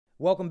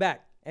Welcome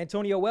back.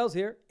 Antonio Wells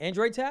here,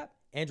 Android Tap,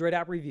 Android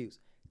App Reviews.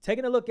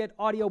 Taking a look at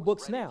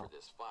Audiobooks Now.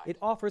 It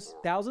offers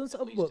thousands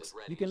of books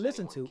you can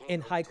listen to in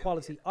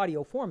high-quality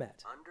audio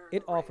format.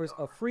 It offers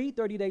a free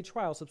 30-day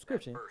trial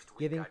subscription,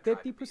 giving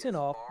 50%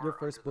 off your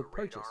first book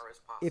purchase.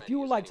 If you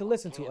would like to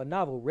listen to a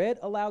novel read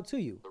aloud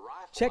to you,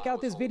 check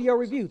out this video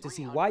review to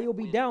see why you'll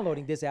be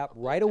downloading this app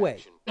right away.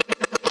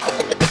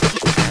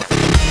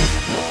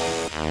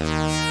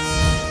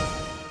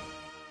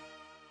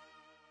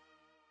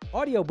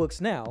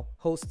 Audiobooks Now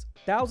hosts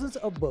thousands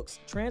of books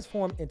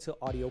transformed into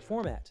audio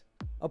format.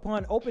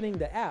 Upon opening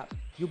the app,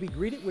 you'll be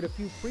greeted with a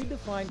few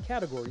predefined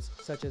categories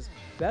such as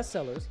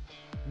bestsellers,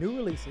 new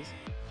releases,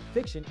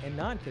 fiction and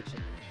nonfiction,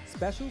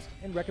 specials,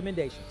 and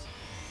recommendations.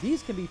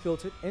 These can be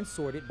filtered and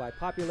sorted by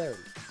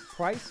popularity,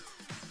 price,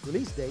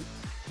 release date,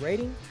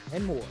 rating,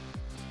 and more.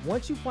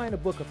 Once you find a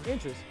book of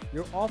interest,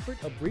 you're offered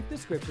a brief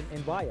description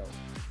and bio,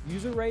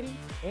 user rating,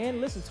 and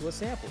listen to a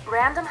sample.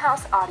 Random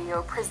House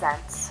Audio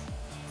presents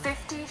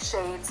 50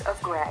 Shades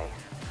of Grey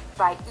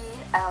by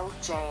E.L.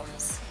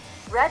 James.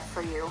 Read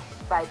for you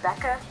by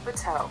Becca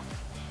Bateau.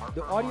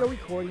 The audio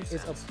recording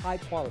is of high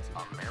quality.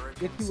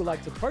 If you would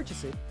like to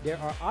purchase it, there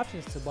are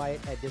options to buy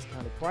it at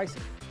discounted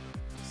pricing.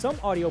 Some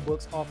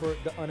audiobooks offer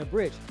the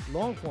unabridged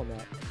long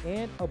format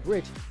and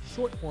abridged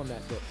short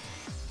format books.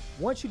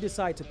 Once you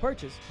decide to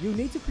purchase, you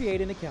need to create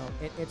an account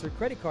and enter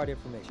credit card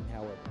information,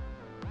 however.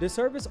 The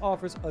service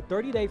offers a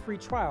 30-day free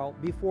trial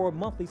before a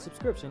monthly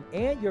subscription,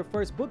 and your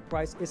first book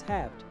price is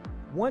halved.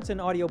 Once an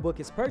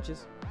audiobook is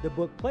purchased, the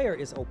book player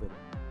is open.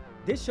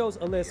 This shows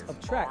a list of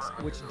tracks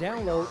which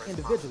download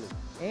individually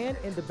and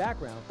in the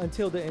background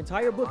until the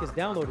entire book is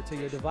downloaded to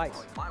your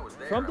device.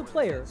 From the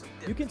player,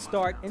 you can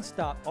start and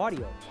stop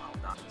audio,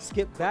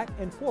 skip back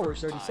and forward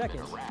 30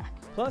 seconds,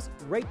 plus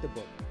rate the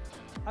book.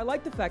 I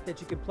like the fact that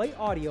you can play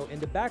audio in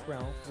the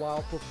background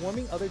while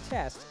performing other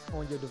tasks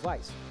on your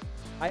device.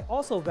 I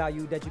also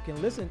value that you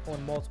can listen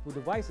on multiple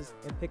devices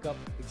and pick up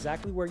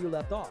exactly where you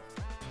left off.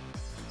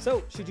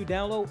 So, should you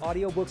download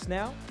Audiobooks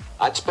Now?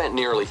 I'd spent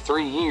nearly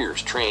 3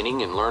 years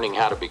training and learning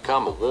how to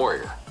become a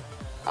warrior.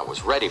 I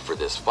was ready for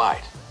this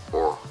fight,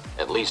 or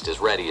at least as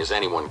ready as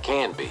anyone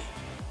can be.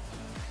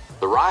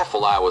 The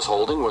rifle I was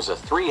holding was a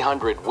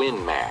 300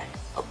 Win Mag,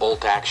 a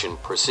bolt-action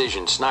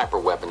precision sniper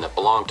weapon that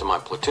belonged to my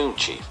platoon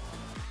chief.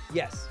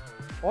 Yes,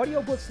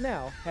 Audiobooks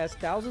Now has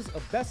thousands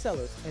of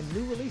bestsellers and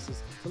new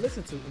releases to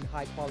listen to in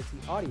high-quality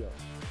audio.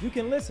 You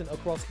can listen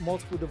across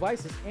multiple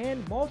devices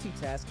and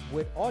multitask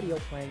with audio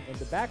playing in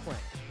the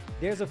background.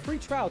 There's a free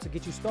trial to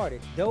get you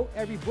started, though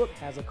every book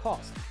has a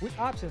cost, with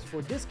options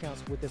for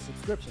discounts with the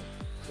subscription.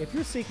 If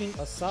you're seeking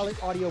a solid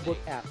audiobook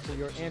app for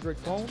your Android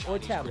phone or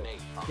tablet,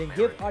 then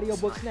give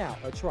Audiobooks Now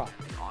a try.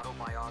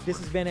 This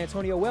has been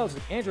Antonio Wells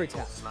with Android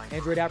Tap,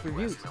 Android App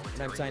Reviews,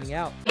 and I'm signing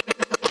out.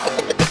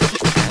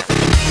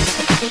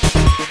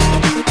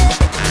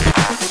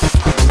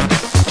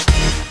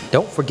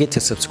 Don't forget to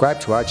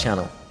subscribe to our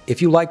channel.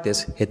 If you like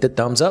this, hit the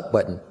thumbs up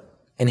button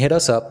and hit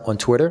us up on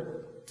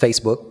Twitter,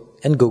 Facebook,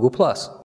 and Google+.